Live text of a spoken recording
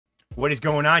What is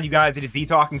going on, you guys? It is the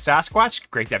Talking Sasquatch.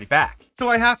 Great to have you back. So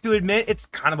I have to admit, it's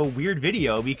kind of a weird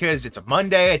video because it's a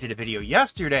Monday. I did a video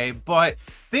yesterday, but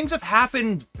things have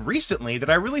happened recently that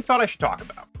I really thought I should talk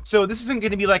about. So this isn't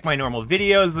going to be like my normal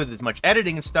videos with as much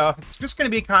editing and stuff. It's just going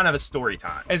to be kind of a story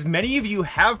time. As many of you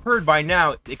have heard by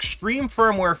now, Xtreme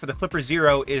Firmware for the Flipper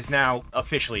Zero is now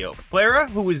officially over. Clara,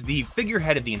 who was the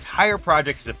figurehead of the entire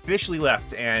project, has officially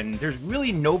left, and there's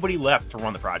really nobody left to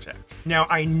run the project. Now,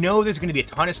 I know there's going to be a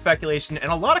ton of speculation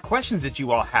and a lot of questions that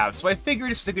you all have, so I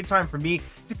figured this is a good time for me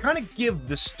to kind of give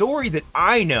the story that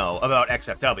I know about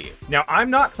XFW. Now, I'm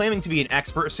not claiming to be an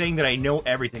expert saying that I know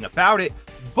everything about it,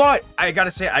 but I gotta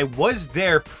say, I was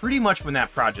there pretty much when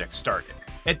that project started.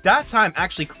 At that time,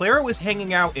 actually, Clara was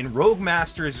hanging out in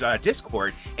Roguemaster's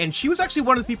Discord, and she was actually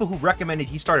one of the people who recommended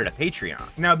he started a Patreon.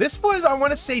 Now, this was, I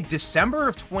want to say, December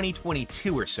of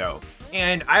 2022 or so,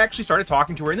 and I actually started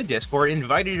talking to her in the Discord and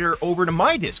invited her over to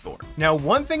my Discord. Now,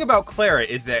 one thing about Clara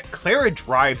is that Clara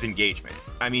drives engagement.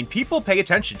 I mean, people pay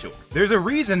attention to her. There's a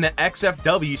reason that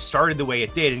XFW started the way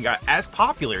it did and got as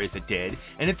popular as it did,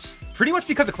 and it's pretty much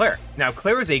because of Clara. Now,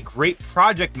 Clara is a great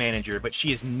project manager, but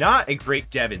she is not a great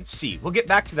dev in C. We'll get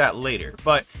back to that later,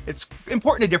 but it's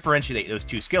important to differentiate those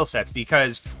two skill sets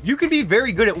because you can be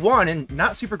very good at one and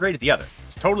not super great at the other.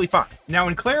 It's totally fine. Now,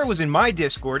 when Clara was in my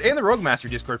Discord, and the Roguemaster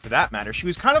Discord for that matter, she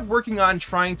was kind of working on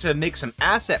trying to make some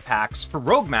asset packs for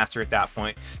Roguemaster at that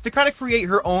point to kind of create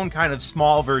her own kind of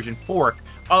small version fork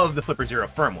of the Flipper Zero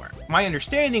firmware. My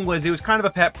understanding was it was kind of a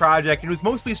pet project, and it was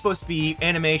mostly supposed to be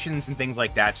animations and things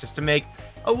like that, just to make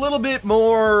a little bit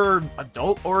more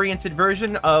adult-oriented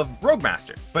version of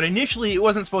Roguemaster. But initially, it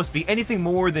wasn't supposed to be anything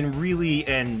more than really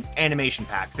an animation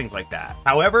pack, things like that.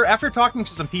 However, after talking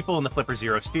to some people in the Flipper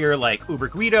Zero sphere, like Uber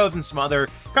Guidos and some other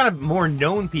kind of more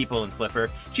known people in Flipper,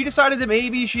 she decided that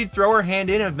maybe she'd throw her hand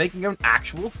in of making an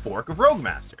actual fork of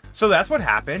Roguemaster. So that's what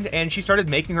happened, and she started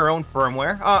making her own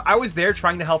firmware. I was there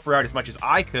trying to help her out as much as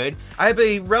I could. I have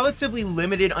a relatively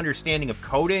limited understanding of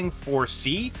coding for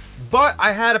C, but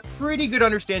I had a pretty good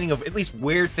understanding of at least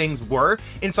where things were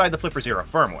inside the Flipper Zero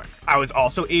firmware. I was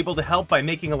also able to help by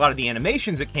making a lot of the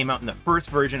animations that came out in the first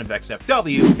version of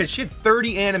XFW, because she had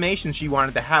 30 animations she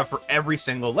wanted to have for every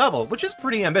single level, which is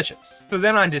pretty ambitious. So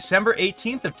then on December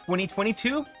 18th of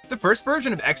 2022, the first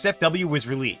version of XFW was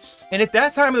released. And at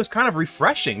that time, it was kind of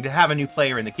refreshing to have a new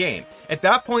player in the game. At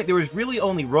that point, there was really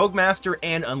only Roguemaster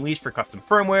and Unleashed for custom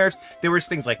firmwares. There was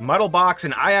things like Muddlebox,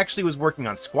 and I actually was working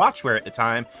on Squatchware at the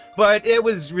time, but it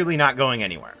was really not going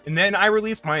anywhere. And then I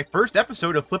released my first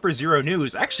episode of Flipper Zero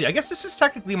News. Actually, I guess this is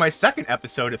technically my second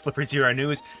episode of Flipper Zero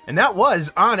News, and that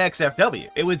was on XFW.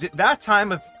 It was at that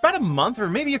time, of about a month or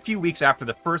maybe a few weeks after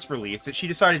the first release, that she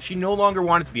decided she no longer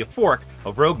wanted to be a fork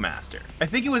of Roguemaster. I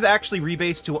think it was actually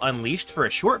rebased to Unleashed for a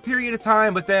short period of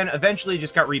time, but then eventually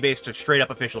just got rebased to straight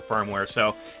up official firmware,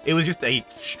 so it was just a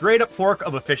straight up fork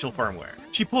of official firmware.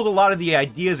 She pulled a lot of the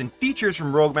ideas and features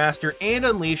from Roguemaster and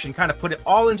Unleashed and kind of put it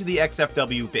all into the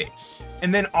XFW base.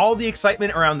 And then all the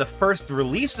excitement around the first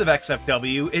release of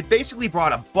XFW, it basically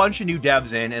brought a bunch of new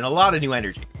devs in and a lot of new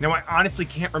energy. Now, I honestly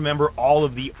can't remember all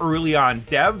of the early on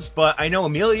devs, but I know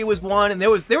Amelia was one, and there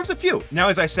was a few. Now,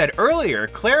 as I said earlier,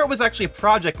 Clara was actually a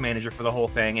project manager for the whole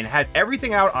thing and had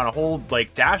everything out on a whole,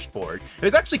 like, dashboard. It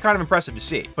was actually kind of impressive to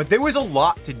see. But there was a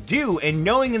lot to do, and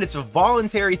knowing that it's a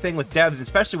voluntary thing with devs,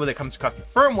 especially when it comes to custom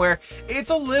firmware,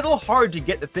 it's a little hard to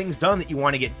get the things done that you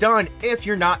want to get done if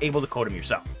you're not able to code them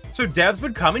yourself. So devs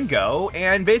would come and go,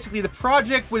 and basically the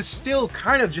project was still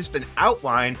kind of just an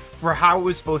outline for how it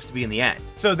was supposed to be in the end.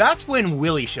 So that's when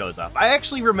Willie shows up. I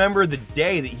actually remember the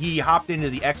day that he hopped into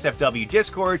the XFW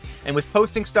Discord and was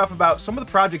posting stuff about some of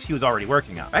the projects he was already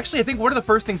working on. Actually, I think one of the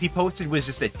first things he posted was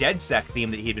just a DedSec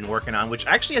theme that he'd been working on, which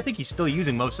actually I think he's still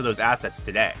using most of those assets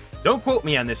today. Don't quote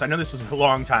me on this, I know this was a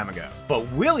long time ago. But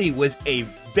Willie was a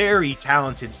very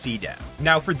talented C dev.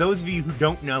 Now, for those of you who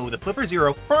don't know, the Flipper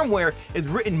Zero firmware is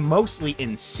written mostly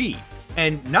in C,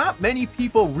 and not many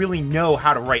people really know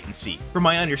how to write in C. From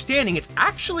my understanding, it's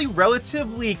actually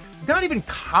relatively, not even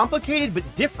complicated, but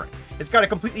different. It's got a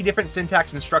completely different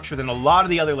syntax and structure than a lot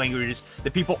of the other languages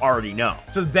that people already know.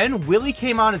 So then Willie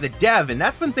came on as a dev, and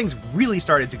that's when things really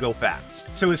started to go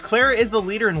fast. So as Clara is the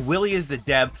leader and Willie is the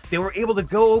dev, they were able to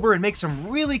go over and make some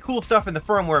really cool stuff in the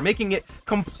firmware, making it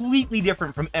completely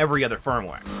different from every other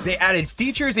firmware. They added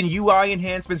features and UI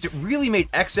enhancements that really made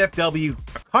XFW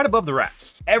a cut above the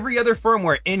rest. Every other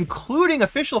firmware, including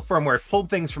official firmware,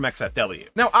 pulled things from XFW.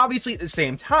 Now, obviously, at the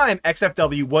same time,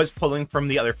 XFW was pulling from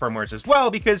the other firmwares as well,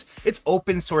 because it's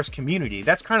open source community.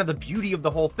 That's kind of the beauty of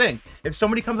the whole thing. If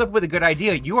somebody comes up with a good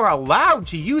idea, you are allowed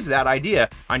to use that idea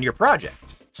on your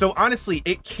project. So honestly,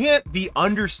 it can't be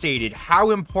understated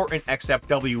how important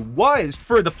XFW was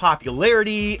for the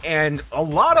popularity and a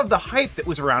lot of the hype that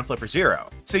was around Flipper Zero.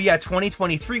 So yeah,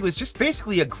 2023 was just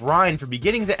basically a grind from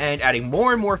beginning to end, adding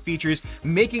more and more features,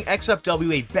 making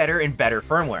XFW a better and better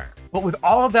firmware. But with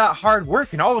all of that hard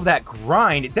work and all of that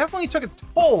grind, it definitely took a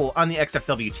toll on the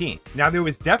XFW team. Now, there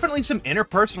was definitely some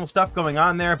interpersonal stuff going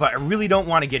on there, but I really don't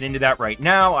want to get into that right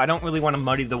now. I don't really want to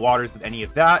muddy the waters with any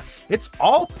of that. It's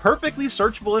all perfectly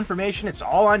searchable information. It's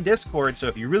all on Discord, so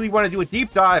if you really want to do a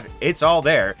deep dive, it's all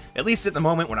there, at least at the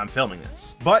moment when I'm filming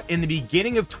this. But in the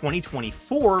beginning of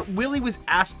 2024, Willie was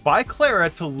asked by Clara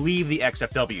to leave the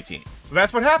XFW team. So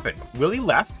that's what happened. Willie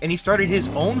left and he started his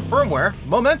own firmware,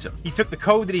 Momentum. He took the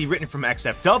code that he'd written from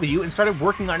XFW and started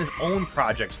working on his own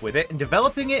projects with it and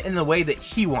developing it in the way that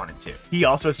he wanted to. He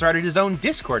also started his own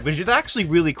Discord, which is actually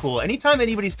really cool. Anytime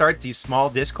anybody starts these small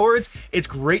Discords, it's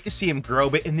great to see him grow,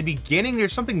 but in the beginning,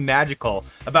 there's something magical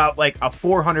about like a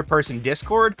 400-person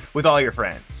Discord with all your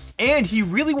friends. And he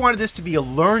really wanted this to be a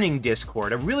learning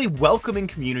Discord, a really welcoming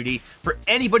community for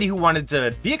anybody who wanted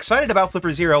to be excited about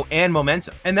Flipper Zero and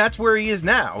Momentum. And that's where he is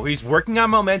now. He's working on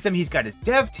Momentum, he's got his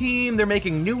dev team, they're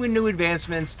making new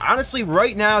advancements. Honestly,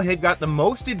 right now, they've got the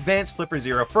most advanced Flipper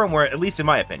Zero firmware, at least in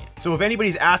my opinion. So if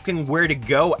anybody's asking where to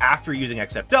go after using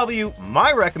XFW,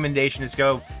 my recommendation is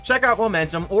go check out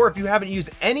Momentum, or if you haven't used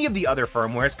any of the other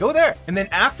firmwares, go there. And then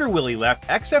after Willie left,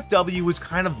 XFW was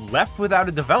kind of left without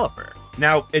a developer.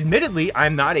 Now, admittedly,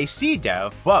 I'm not a C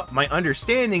dev, but my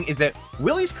understanding is that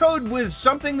Willie's code was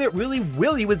something that really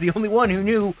Willie was the only one who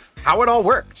knew how it all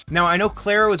worked. Now, I know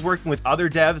Clara was working with other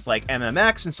devs like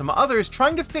MMX and some others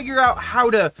trying to figure out how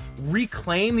to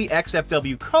reclaim the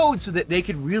XFW code so that they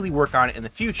could really work on it in the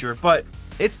future, but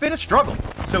it's been a struggle.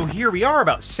 So here we are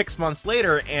about 6 months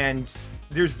later, and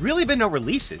there's really been no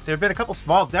releases. There have been a couple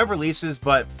small dev releases,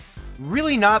 but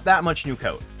really not that much new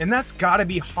code. And that's gotta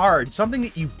be hard. Something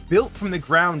that you built from the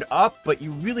ground up, but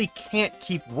you really can't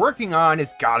keep working on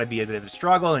is gotta be a bit of a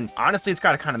struggle. And honestly, it's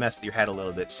gotta kind of mess with your head a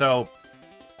little bit. So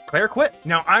Clara quit.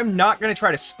 Now, I'm not gonna try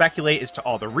to speculate as to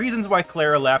all the reasons why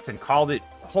Clara left and called it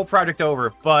the whole project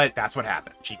over, but that's what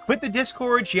happened. She quit the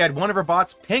Discord, she had one of her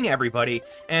bots ping everybody,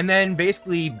 and then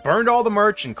basically burned all the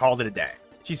merch and called it a day.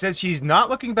 She says she's not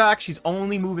looking back, she's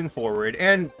only moving forward,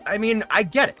 and I mean, I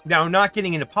get it. Now, I'm not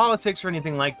getting into politics or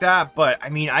anything like that, but I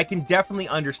mean, I can definitely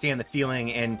understand the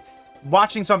feeling, and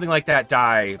watching something like that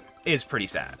die is pretty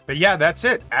sad. But yeah, that's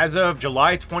it. As of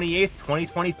July 28th,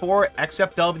 2024,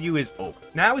 XFW is over.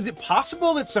 Now, is it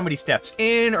possible that somebody steps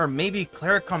in, or maybe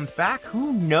Clara comes back?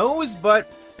 Who knows?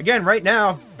 But again, right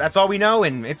now, that's all we know,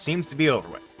 and it seems to be over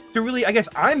with. So really, I guess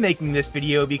I'm making this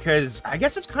video because I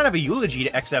guess it's kind of a eulogy to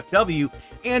XFW,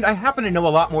 and I happen to know a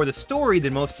lot more of the story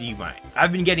than most of you might.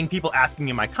 I've been getting people asking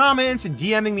in my comments and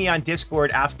DMing me on Discord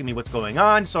asking me what's going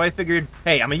on, so I figured,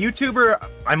 hey, I'm a YouTuber,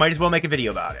 I might as well make a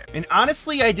video about it. And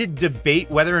honestly, I did debate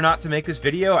whether or not to make this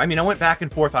video. I mean, I went back and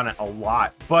forth on it a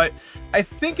lot, but I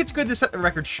think it's good to set the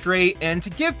record straight and to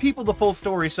give people the full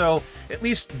story, so at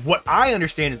least what I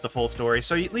understand is the full story,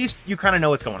 so at least you kind of know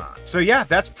what's going on. So yeah,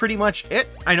 that's pretty much it.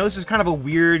 I know this is kind of a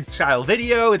weird style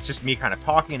video. It's just me kind of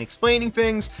talking and explaining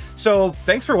things. So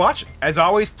thanks for watching. As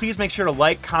always, please make sure to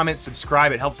like, comment,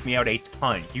 subscribe. It helps me out a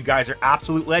ton. You guys are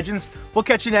absolute legends. We'll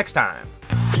catch you next time.